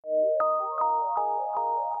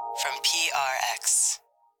PRX.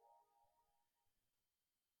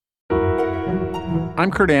 I'm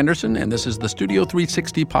Kurt Anderson, and this is the Studio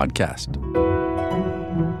 360 podcast.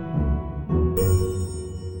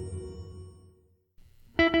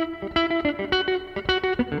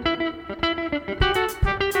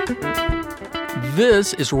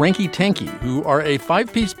 This is Ranky Tanky, who are a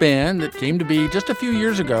five-piece band that came to be just a few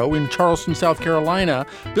years ago in Charleston, South Carolina,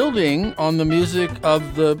 building on the music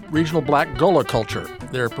of the regional Black Gullah culture.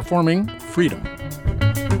 They're performing Freedom.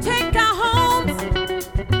 Take our homes,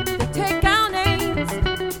 take our names,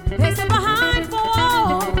 they sit behind four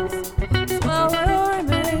walls, it's where we'll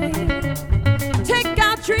remain. Take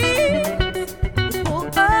our dreams, they pull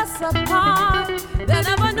us apart, they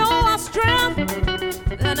never know our strength,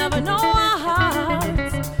 they never know our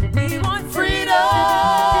hearts. We want freedom,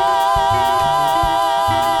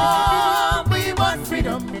 we want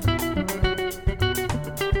freedom.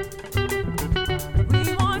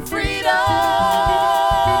 We want freedom.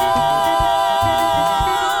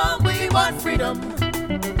 We want freedom.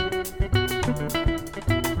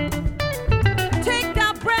 Take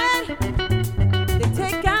our bread, they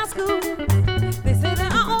take our school. They say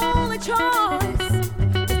that our only choice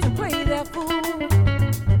is to play their fool.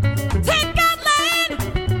 Take our land,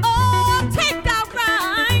 oh, take our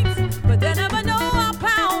rights, but they never know our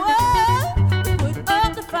power to put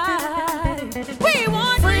up the fight. We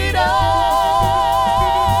want freedom.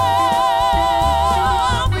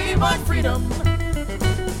 We want freedom.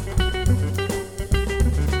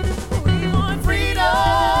 We want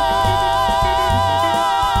freedom.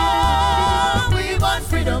 We want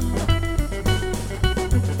freedom.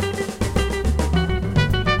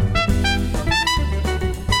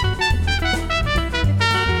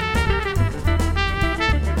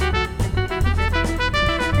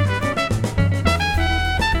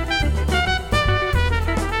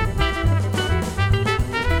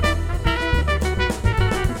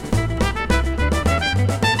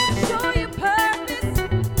 Show your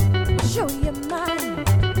purpose, show your mind.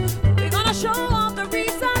 We're gonna show all the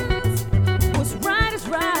reasons what's right is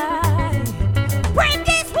right. Break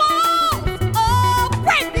these walls, oh,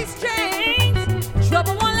 break these chains.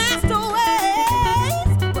 Trouble won't last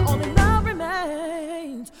always, but only love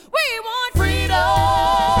remains. We want freedom.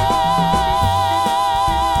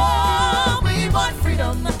 We want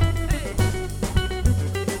freedom.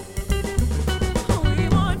 We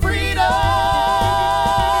want freedom.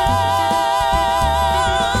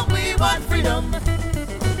 We want freedom.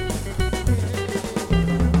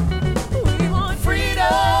 We want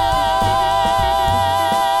freedom.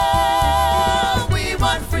 We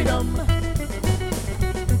want freedom.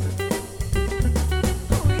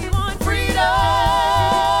 We want freedom.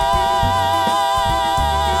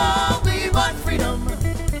 We want freedom.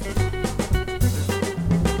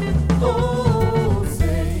 Oh,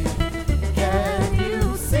 say, can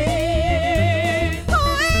you see?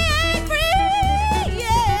 Oh, we ain't free,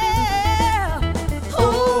 yeah.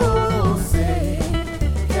 Oh, say,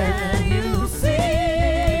 can you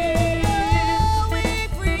see? Oh, we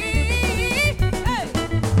ain't free. Hey.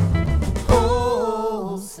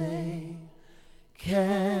 Oh, say,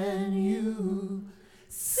 can you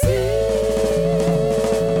see?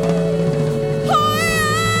 Oh,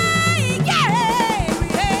 yeah,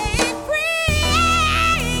 we ain't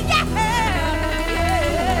free, yeah.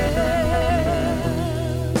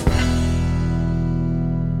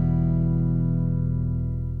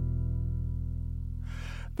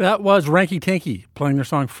 That was Ranky Tanky playing their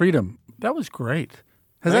song Freedom. That was great.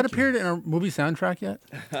 Has that Thank you. appeared in a movie soundtrack yet?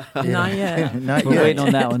 Not yet. Not We're yet. waiting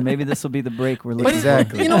on that one. Maybe this will be the break we're looking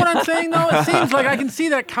Exactly. You know what I'm saying, though? It seems like I can see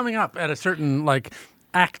that coming up at a certain, like,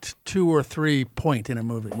 act 2 or 3 point in a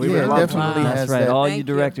movie. We Yeah, would it love definitely for. has That's right. that. All Thank you you.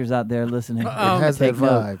 directors out there listening. It has that take note.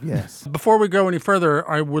 vibe, yes. Before we go any further,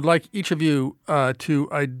 I would like each of you to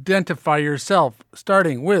identify yourself,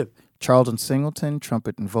 starting with Charlton Singleton,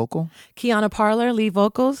 trumpet and vocal. Kiana Parler, lead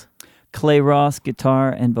vocals. Clay Ross, guitar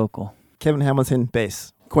and vocal. Kevin Hamilton,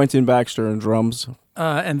 bass. Quentin Baxter on drums.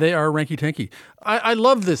 and they are Ranky Tanky. I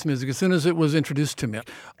loved this music as soon as it was introduced to me.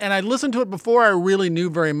 And I listened to it before I really knew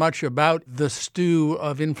very much about the stew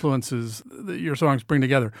of influences that your songs bring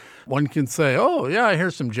together. One can say, oh, yeah, I hear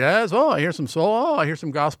some jazz. Oh, I hear some soul. Oh, I hear some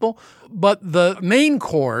gospel. But the main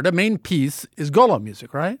chord, the main piece is Gullah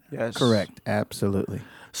music, right? Yes. Correct. Absolutely.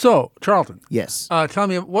 So, Charlton. Yes. Tell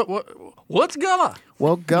me, what's Gullah?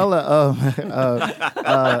 Well, Gullah,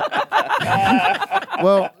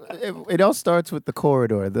 well, it all starts with the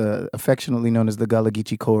corridor, the affectionately known as the Gullah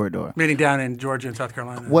Geechee Corridor. Meaning down in Georgia and South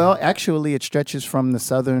Carolina. Well, actually, it stretches from the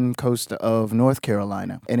southern coast of North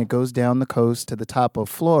Carolina, and it goes down the coast to the top of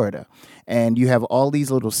Florida. And you have all these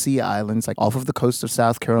little sea islands, like off of the coast of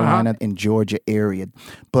South Carolina and Georgia area.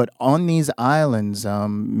 But on these islands,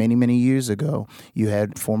 many, many years ago, you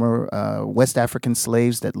had former West African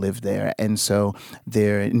slaves that lived there. And so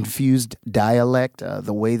their infused dialect,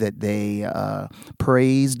 the way that they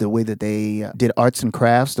praised, the way that they did arts and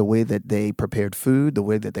crafts, the way that they prepared food, the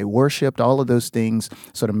way that they worshipped, all of those things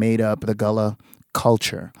sort of made up the Gullah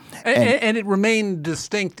culture. And it remained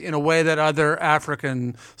distinct in a way that other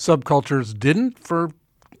African subcultures didn't for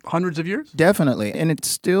hundreds of years? Definitely. And it's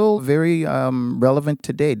still very relevant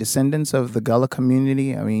today. Descendants of the Gullah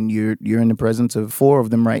community, I mean, you're in the presence of 4 of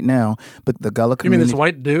them right now, but the Gullah You community... mean this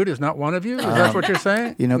white dude is not one of you? Is that what you're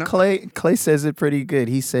saying? You know, No? Clay says it pretty good.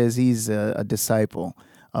 He says he's a disciple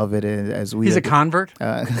of it as we... He's a convert?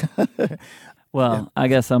 Well, I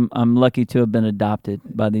guess I'm lucky to have been adopted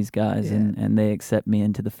by these guys, and they accept me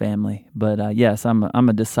into the family. But yes, I'm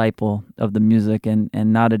a disciple of the music and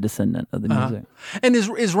not a descendant of the music. And is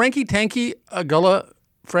Ranky Tanky a Gullah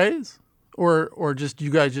phrase? Or just you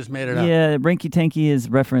guys just made it up? Yeah, Ranky Tanky is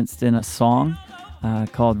referenced in a song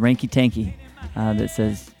called Ranky Tanky that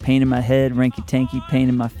says, pain in my head, Ranky Tanky, pain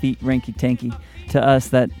in my feet, Ranky Tanky. To us,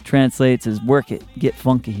 that translates as work it, get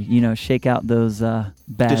funky, shake out those bad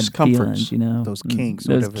discomforts, feelings, those kinks.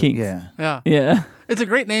 Those whatever. kinks. Yeah. Yeah. It's a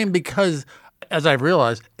great name because, as I've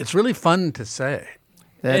realized, it's really fun to say.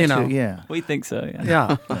 That You too, know. yeah. We think so,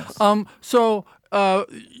 yeah. Yeah. So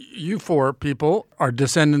you 4 people are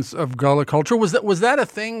descendants of Gullah culture. Was that a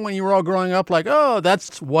thing when you were all growing up? Like, oh,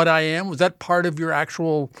 that's what I am. Was that part of your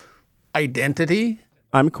actual identity?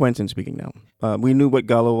 I'm Quentin speaking now. We knew what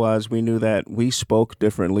Gullah was. We knew that we spoke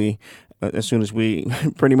differently as soon as we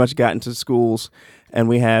pretty much got into schools, and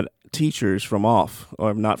we had teachers from off,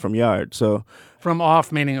 or not from yard. So From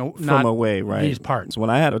off meaning from not away, right? these parts. So when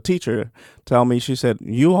I had a teacher tell me, she said,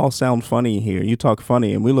 "You all sound funny here. You talk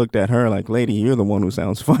funny." And we looked at her like, "Lady, you're the one who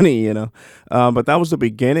sounds funny," But that was the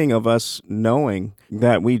beginning of us knowing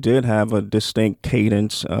that we did have a distinct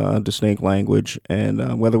cadence, distinct language,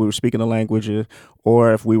 and whether we were speaking a language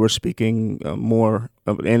or if we were speaking more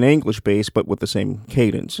of an English base, but with the same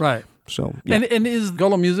cadence. Right. So, yeah. And is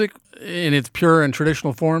Gullah music in its pure and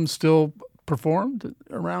traditional form still performed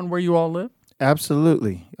around where you all live?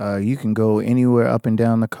 Absolutely. You can go anywhere up and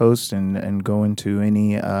down the coast and go into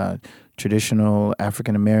any traditional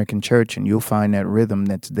African-American church, and you'll find that rhythm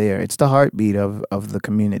that's there. It's the heartbeat of the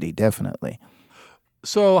community, definitely.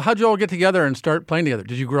 So how'd you all get together and start playing together?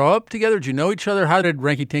 Did you grow up together? Did you know each other? How did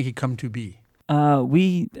Ranky Tanky come to be?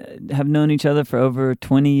 We have known each other for over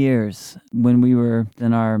 20 years. When we were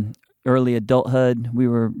in our early adulthood, we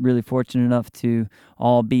were really fortunate enough to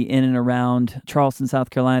all be in and around Charleston, South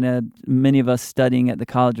Carolina, many of us studying at the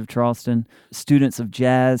College of Charleston, students of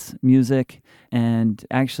jazz music. And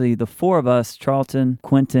actually, the 4 of us, Charlton,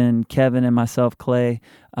 Quentin, Kevin, and myself, Clay,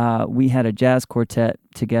 we had a jazz quartet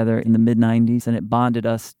together in the mid-'90s, and it bonded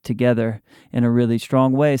us together in a really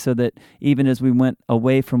strong way, so that even as we went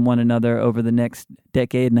away from one another over the next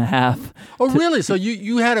decade and a half. Oh, really? So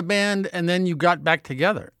you had a band and then you got back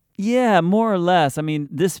together? Yeah, more or less. I mean,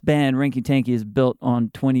 this band, Ranky Tanky, is built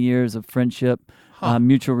on 20 years of friendship,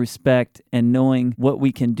 mutual respect, and knowing what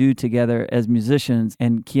we can do together as musicians.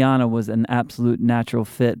 And Kiana was an absolute natural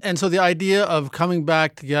fit. And so the idea of coming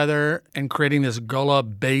back together and creating this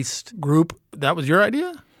Gullah-based group, that was your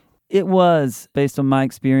idea? It was based on my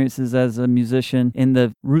experiences as a musician in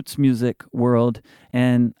the roots music world,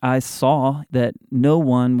 and I saw that no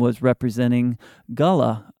one was representing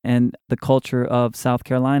Gullah and the culture of South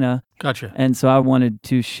Carolina. Gotcha. And so I wanted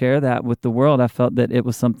to share that with the world. I felt that it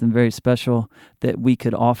was something very special that we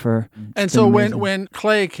could offer. And It's so been when, amazing. when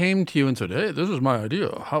Clay came to you and said, "Hey, this is my idea.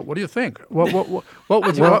 What do you think? What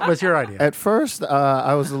was your idea?" At first,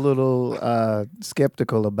 I was a little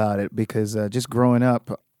skeptical about it because just growing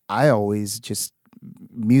up, I always just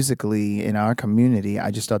musically in our community,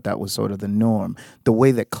 I just thought that was sort of the norm. The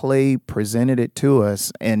way that Clay presented it to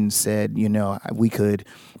us and said, we could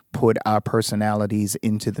put our personalities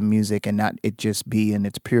into the music and not it just be in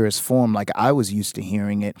its purest form like I was used to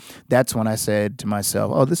hearing it. That's when I said to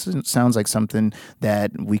myself, oh, sounds like something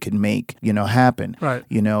that we could make, happen. Right.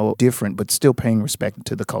 Different, but still paying respect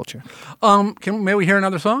to the culture. May we hear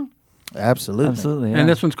another song? Absolutely. Absolutely, yeah. And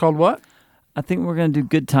this one's called what? I think we're going to do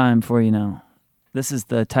Good Time for you now. This is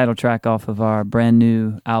the title track off of our brand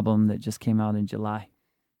new album that just came out in July.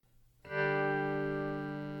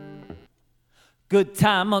 Good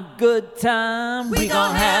time, a good time, we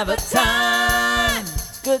gon' have a time.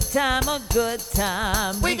 Good time, a good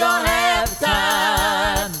time, we gon' have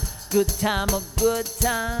time. Good time, a good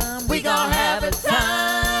time, we gon' have a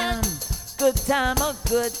time. Good time, a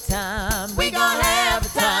good time. We gon' have a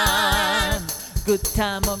time. Good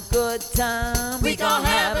time, a good time. We gon'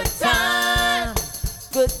 have a time.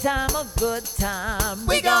 Good time, a good time.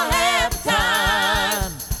 We gon' have a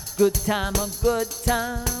time. Good time, a good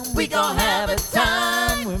time. We gon' have a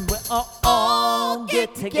time. When we all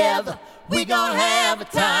get together, we gon' have a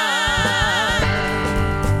time.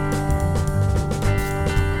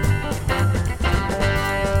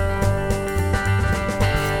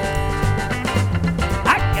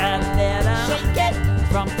 I got a letter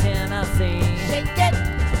from Tennessee.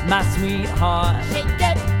 My sweetheart,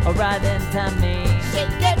 writing to me.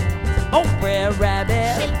 Oh, Brer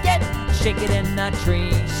Rabbit, shake it in the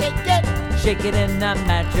tree. Shake it in the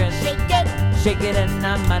mattress. Shake it in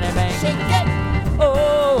the money bank.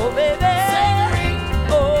 Oh, baby.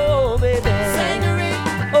 Oh, baby.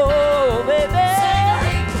 Oh, baby.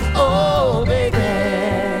 Oh, baby.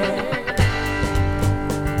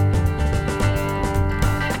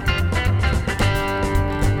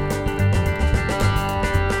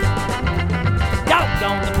 Dog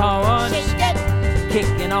on the porch,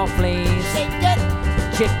 kicking off fleas.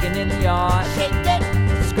 Chicken in the yard,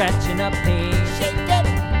 scratching up peas.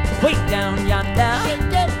 Way down yonder,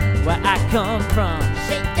 where I come from,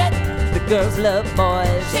 the girls love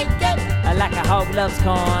boys, like a hog loves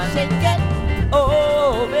corn.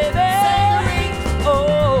 Oh, baby.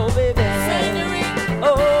 Oh, baby.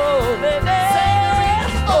 Oh, baby.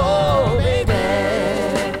 Oh, baby.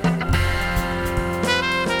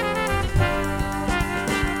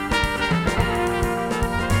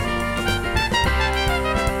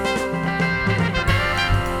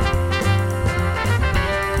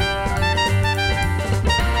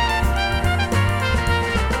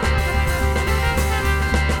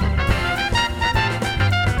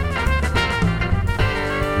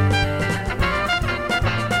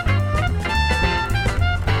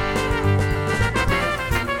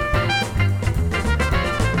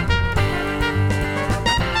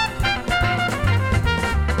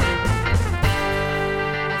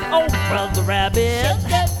 Brother Rabbit,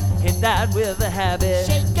 he died with a habit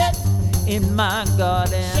in my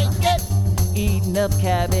garden, eating up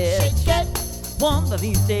cabbage. One of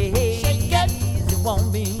these days, it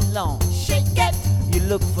won't be long. You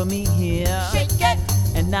look for me here,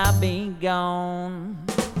 and I'll be gone.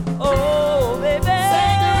 Oh, baby.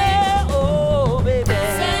 Oh, baby.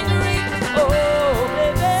 Oh,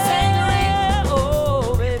 baby.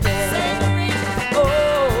 Oh, baby. Oh,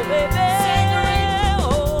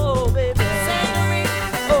 baby.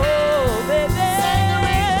 Oh, baby.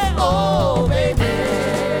 Oh, baby.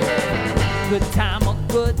 Good time, a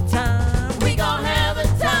good time. We gon' have a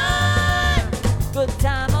time. Good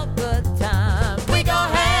time, a good time. We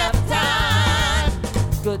gon' have a time.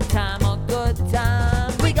 Good time, a good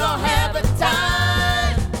time. We gon' have a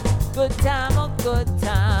time. Good time, a good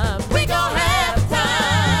time. We gon' have a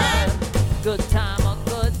time. Good time, a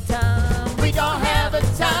good time. We gon' have a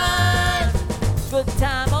time. Good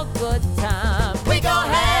time, a good time. We gon'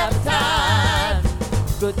 have a time.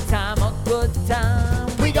 Good time, a good time.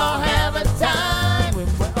 We gon' have a time. When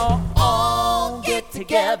we all get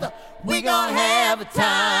together, we gon' have a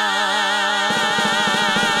time.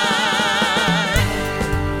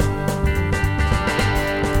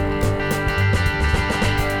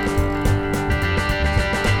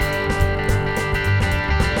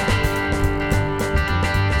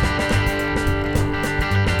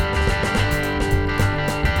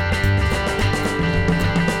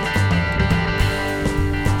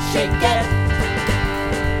 Shake it,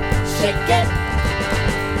 shake it,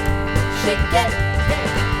 shake it,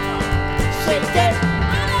 shake it,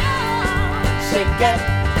 shake it,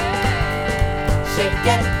 shake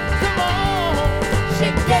it, come on,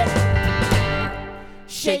 shake it,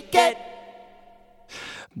 shake it.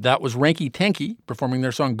 That was Ranky Tanky performing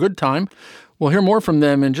their song Good Time. We'll hear more from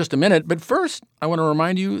them in just a minute, but first, I want to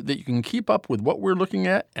remind you that you can keep up with what we're looking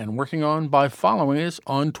at and working on by following us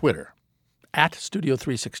on Twitter,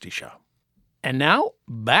 @Studio360Show. And now,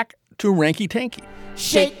 back to Ranky Tanky.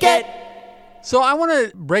 Shake it. So I want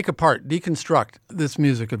to break apart, deconstruct this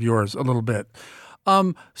music of yours a little bit.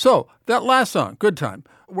 So that last song, Good Time,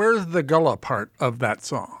 where's the gullah part of that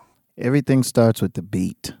song? Everything starts with the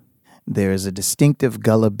beat. There is a distinctive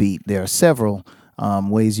gullah beat. There are several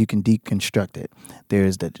ways you can deconstruct it.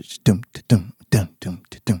 There's the dum dum dum dum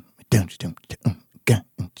dum dum dum,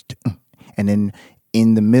 and then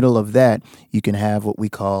in the middle of that, you can have what we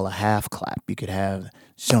call a half clap. You could have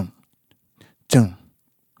jum jum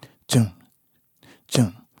jum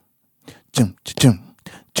jum jum jum jum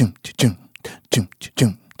jum jum jum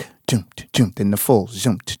jum jum. Then the full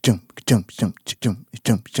jum jum jum jum jum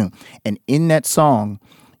jum jum. And in that song,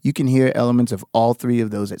 you can hear elements of all three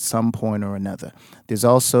of those at some point or another. There's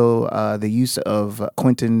also the use of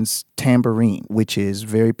Quentin's tambourine, which is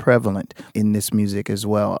very prevalent in this music as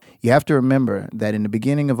well. You have to remember that in the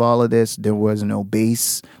beginning of all of this, there was no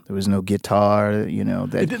bass, there was no guitar,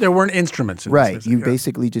 There weren't instruments in this right. music, You yeah.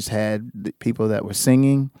 basically just had the people that were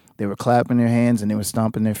singing, they were clapping their hands, and they were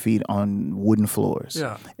stomping their feet on wooden floors.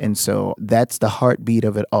 Yeah. And so that's the heartbeat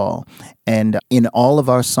of it all. And in all of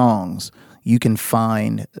our songs, you can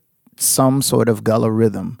find some sort of Gullah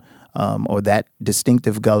rhythm, or that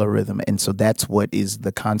distinctive Gullah rhythm. And so that's what is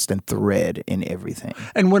the constant thread in everything.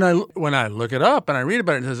 And when I look it up and I read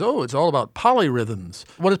about it, it says, it's all about polyrhythms.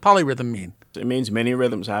 What does polyrhythm mean? It means many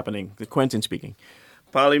rhythms happening. The Quentin speaking.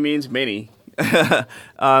 Poly means many.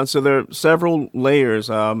 So there are several layers.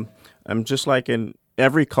 Just like in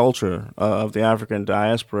every culture of the African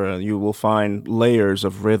diaspora, you will find layers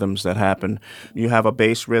of rhythms that happen. You have a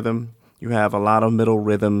bass rhythm. You have a lot of middle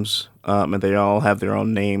rhythms, and they all have their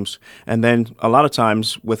own names. And then a lot of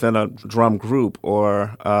times within a drum group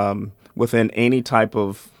or within any type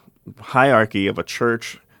of hierarchy of a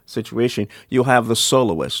church situation, you'll have the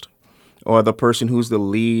soloist, or the person who's the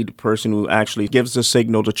lead person who actually gives the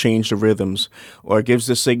signal to change the rhythms or gives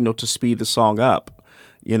the signal to speed the song up.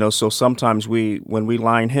 So sometimes when we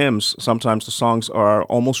line hymns, sometimes the songs are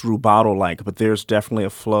almost rubato-like, but there's definitely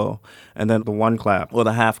a flow. And then the one clap or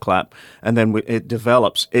the half clap, and then it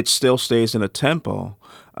develops. It still stays in a tempo.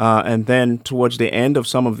 And then towards the end of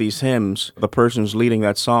some of these hymns, the person who's leading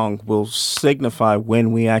that song will signify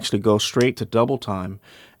when we actually go straight to double time.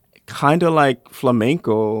 Kind of like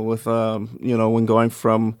flamenco with, when going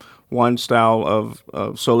from one style of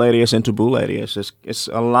Solarius into Boularius. It's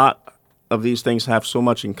a lot of these things have so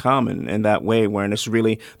much in common in that way, where it's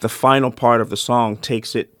really the final part of the song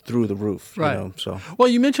takes it through the roof. Right. So. Well,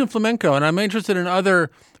 you mentioned flamenco, and I'm interested in other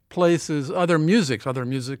places, other music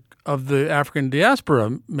of the African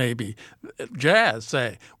diaspora, maybe jazz,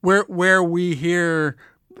 say, where we hear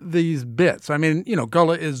these bits. I mean,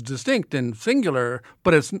 Gullah is distinct and singular,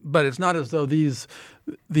 but it's not as though these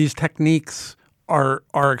techniques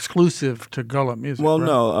are exclusive to Gullah music. Well, right?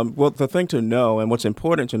 no. Well, the thing to know and what's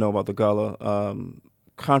important to know about the Gullah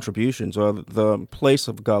contributions or the place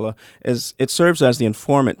of Gullah is it serves as the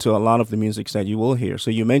informant to a lot of the music that you will hear.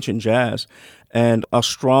 So you mentioned jazz, and a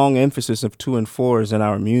strong emphasis of 2 and 4 is in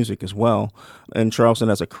our music as well. And Charleston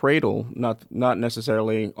as a cradle, not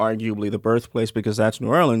necessarily arguably the birthplace because that's New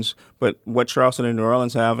Orleans, but what Charleston and New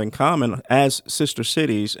Orleans have in common as sister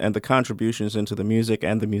cities and the contributions into the music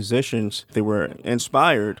and the musicians, they were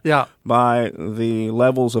inspired by the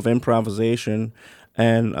levels of improvisation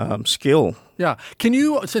and skill. Yeah. Can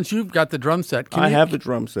you, since you've got the drum set, I have the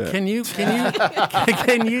drum set. Can you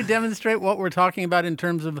demonstrate what we're talking about in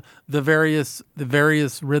terms of the various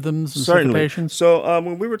rhythms and Certainly. syncopations? So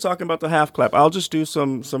when we were talking about the half clap, I'll just do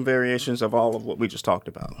some variations of all of what we just talked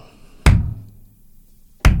about.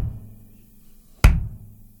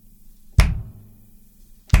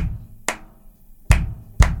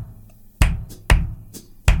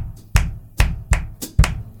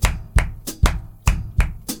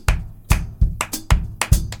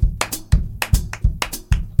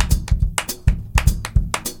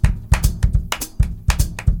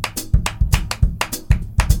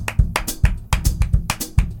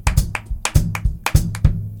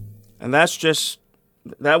 And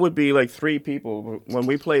that would be like 3 people. When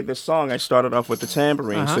we played this song, I started off with the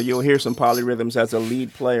tambourine, so you'll hear some polyrhythms as a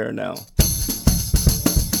lead player now.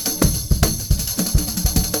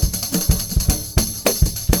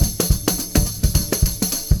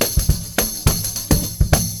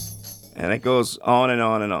 And it goes on and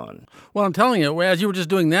on and on. Well, I'm telling you, as you were just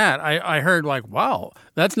doing that, I heard like, wow,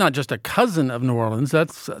 that's not just a cousin of New Orleans.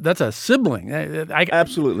 That's a sibling.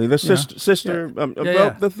 Absolutely. The sister.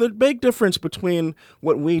 The big difference between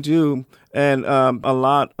what we do and a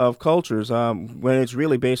lot of cultures, when it's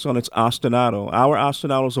really based on its ostinato. Our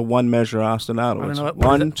ostinato is a 1-measure ostinato. It's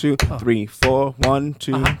 1, 2, 3, 4, 1,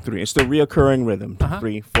 2, 3. It's the reoccurring rhythm.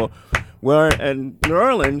 3, 4. Where in New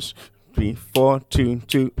Orleans, 3, 4, 2,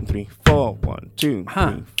 2, 3, 4, 1, 2,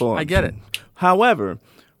 3, 4. I get it. However,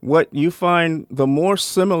 what you find the more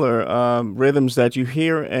similar rhythms that you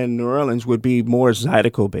hear in New Orleans would be more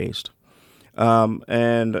zydeco based,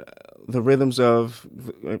 and the rhythms of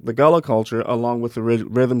the Gullah culture, along with the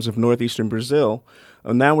rhythms of northeastern Brazil.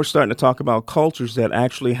 Now we're starting to talk about cultures that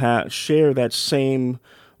actually share that same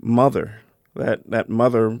mother, that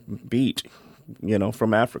mother beat,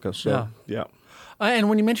 from Africa. So yeah. And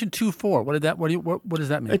when you mentioned 2/4, what does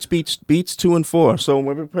that mean? It's beats 2 and 4. So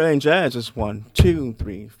when we're playing jazz, it's 1, 2,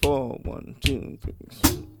 3, 4, 1, 2, 3.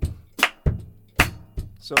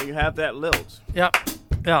 So you have that lilt. Yep.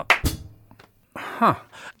 Yeah. Huh.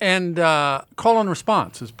 And call and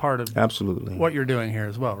response is part of Absolutely. what you're doing here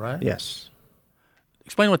as well, right? Yes.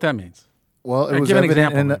 Explain what that means. Well, it was give an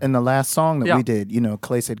evident example. in the last song that Yeah. we did. You know,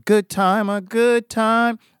 Clay said, "Good time, a good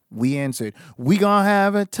time." We answered, "We gonna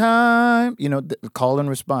have a time." You know, call and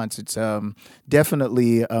response. It's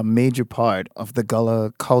definitely a major part of the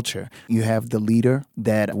Gullah culture. You have the leader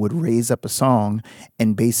that would raise up a song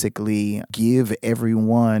and basically give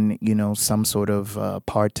everyone, you know, some sort of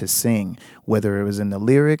part to sing, whether it was in the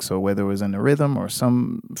lyrics or whether it was in the rhythm or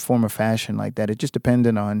some form of fashion like that. It just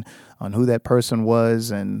depended on who that person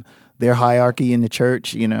was and their hierarchy in the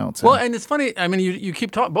church, you know. So. Well, and it's funny. I mean, you keep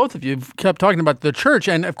talking. Both of you have kept talking about the church,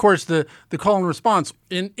 and of course, the call and response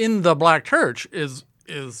in the black church is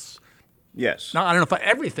Yes. not. I don't know if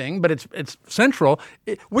everything, but it's central.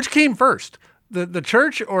 Which came first, the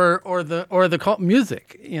church or the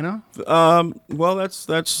music? You know. Well, that's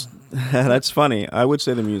that's funny. I would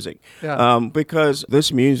say the music, Yeah. because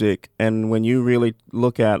this music, and when you really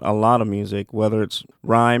look at a lot of music, whether it's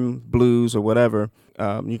rhyme, blues, or whatever,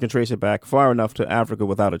 you can trace it back far enough to Africa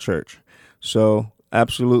without a church. So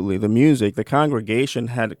absolutely, the music, the congregation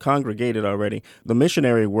had congregated already. The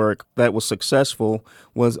missionary work that was successful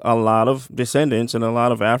was a lot of descendants and a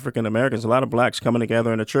lot of African Americans, a lot of blacks coming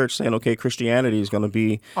together in a church saying, okay, Christianity is going to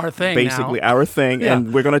be Our thing basically now. our thing, Yeah.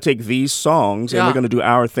 and we're going to take these songs and Yeah. we're going to do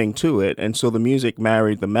our thing to it. And so the music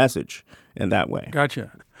married the message in that way. Gotcha.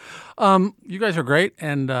 You guys are great,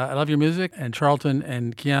 and I love your music. And Charlton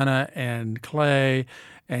and Kiana and Clay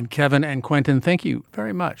and Kevin and Quentin, thank you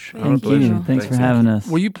very much. Thank you. Thanks for having us.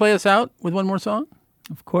 Will you play us out with one more song?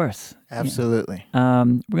 Of course. Absolutely.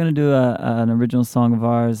 We're going to do an original song of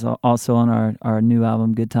ours also on our new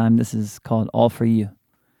album, Good Time. This is called All For You.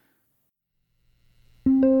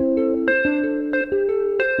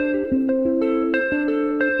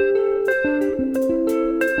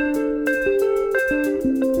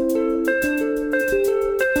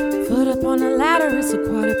 Foot up on the ladder, it's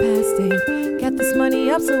 8:15. Get this money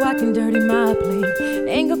up so I can dirty my plate.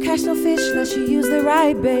 Ain't gonna catch no fish unless you use the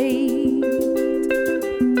right bait.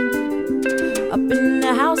 Up in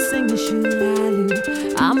the house singing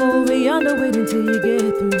shoo-la-loo. I'm over yonder waiting till you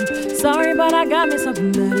get through. Sorry, but I got me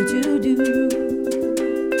something better to do.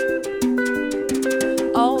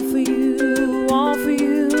 All for you, all for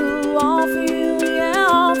you, all for you, yeah,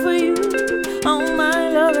 all for you. All my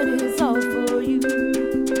loving is all for you.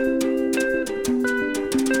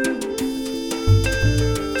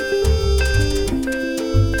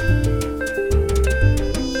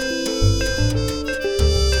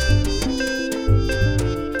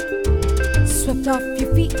 Swept off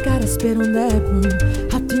your feet, gotta spit on that broom.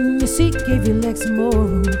 Hopped in your seat, gave your legs some more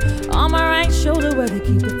room. On my right shoulder where they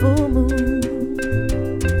keep the full moon.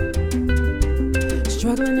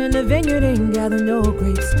 Struggling in the vineyard, ain't gather no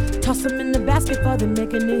grapes. Toss them in the basket for them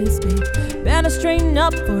making escape. Better straighten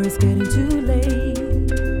up for it's getting too late.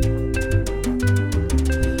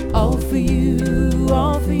 All for you,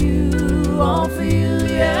 all for you, all for you,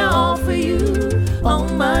 yeah, all for you. All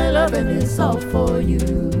my loving is all for you.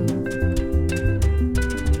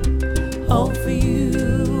 All for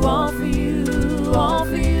you, all for you, all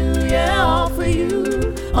for you, yeah, all for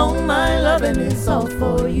you. All my loving is all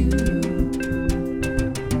for you.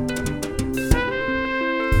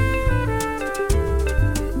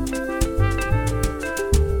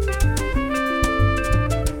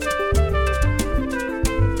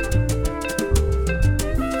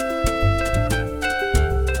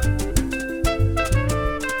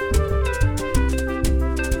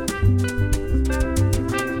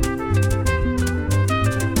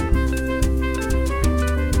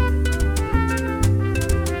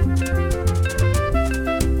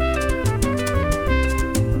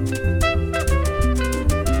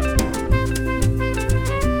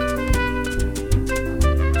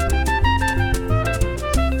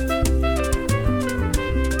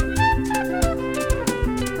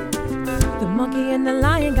 The monkey and the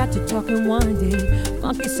lion got to talking one day.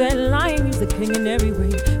 Monkey said lion, he's the king in every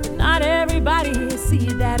way. But not everybody here see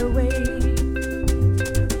it that way.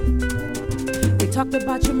 They talked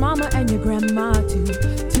about your mama and your grandma too.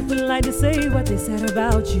 Too polite to say what they said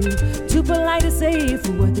about you. Too polite to say if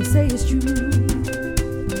what they say is true.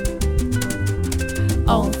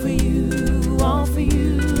 All for you, all for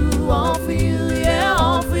you, all for you, yeah,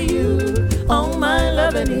 all for you. All my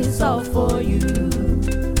loving is all for you.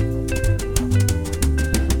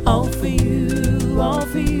 All for you, all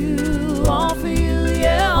for you, all for you,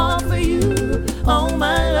 yeah, all for you. All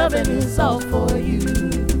my loving is all for you.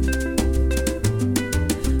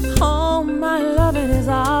 All my loving is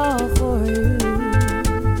all for you.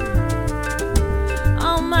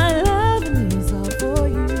 All my loving is all for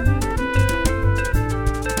you.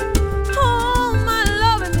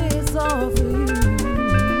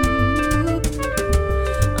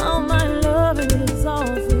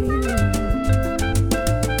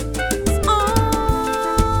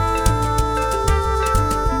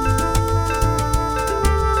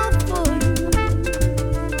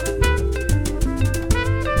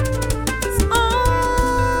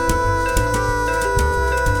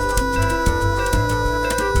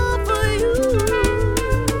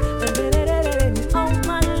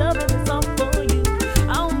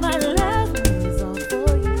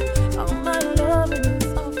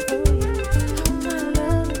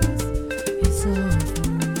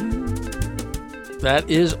 That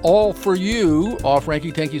is all for you off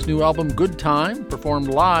Ranky Tanky's new album, Good Time, performed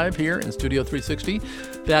live here in Studio 360.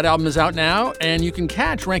 That album is out now, and you can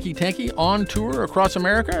catch Ranky Tanky on tour across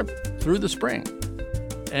America through the spring.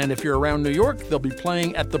 And if you're around New York, they'll be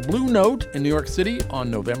playing at the Blue Note in New York City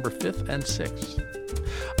on November 5th and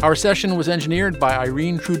 6th. Our session was engineered by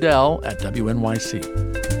Irene Trudell at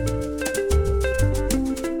WNYC.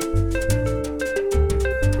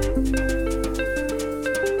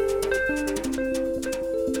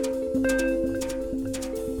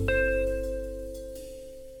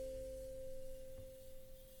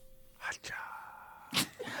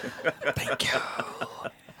 Thank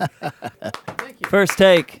you. First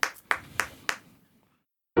take.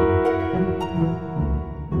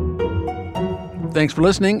 Thanks for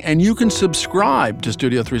listening, and you can subscribe to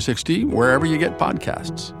Studio 360 wherever you get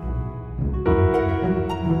podcasts.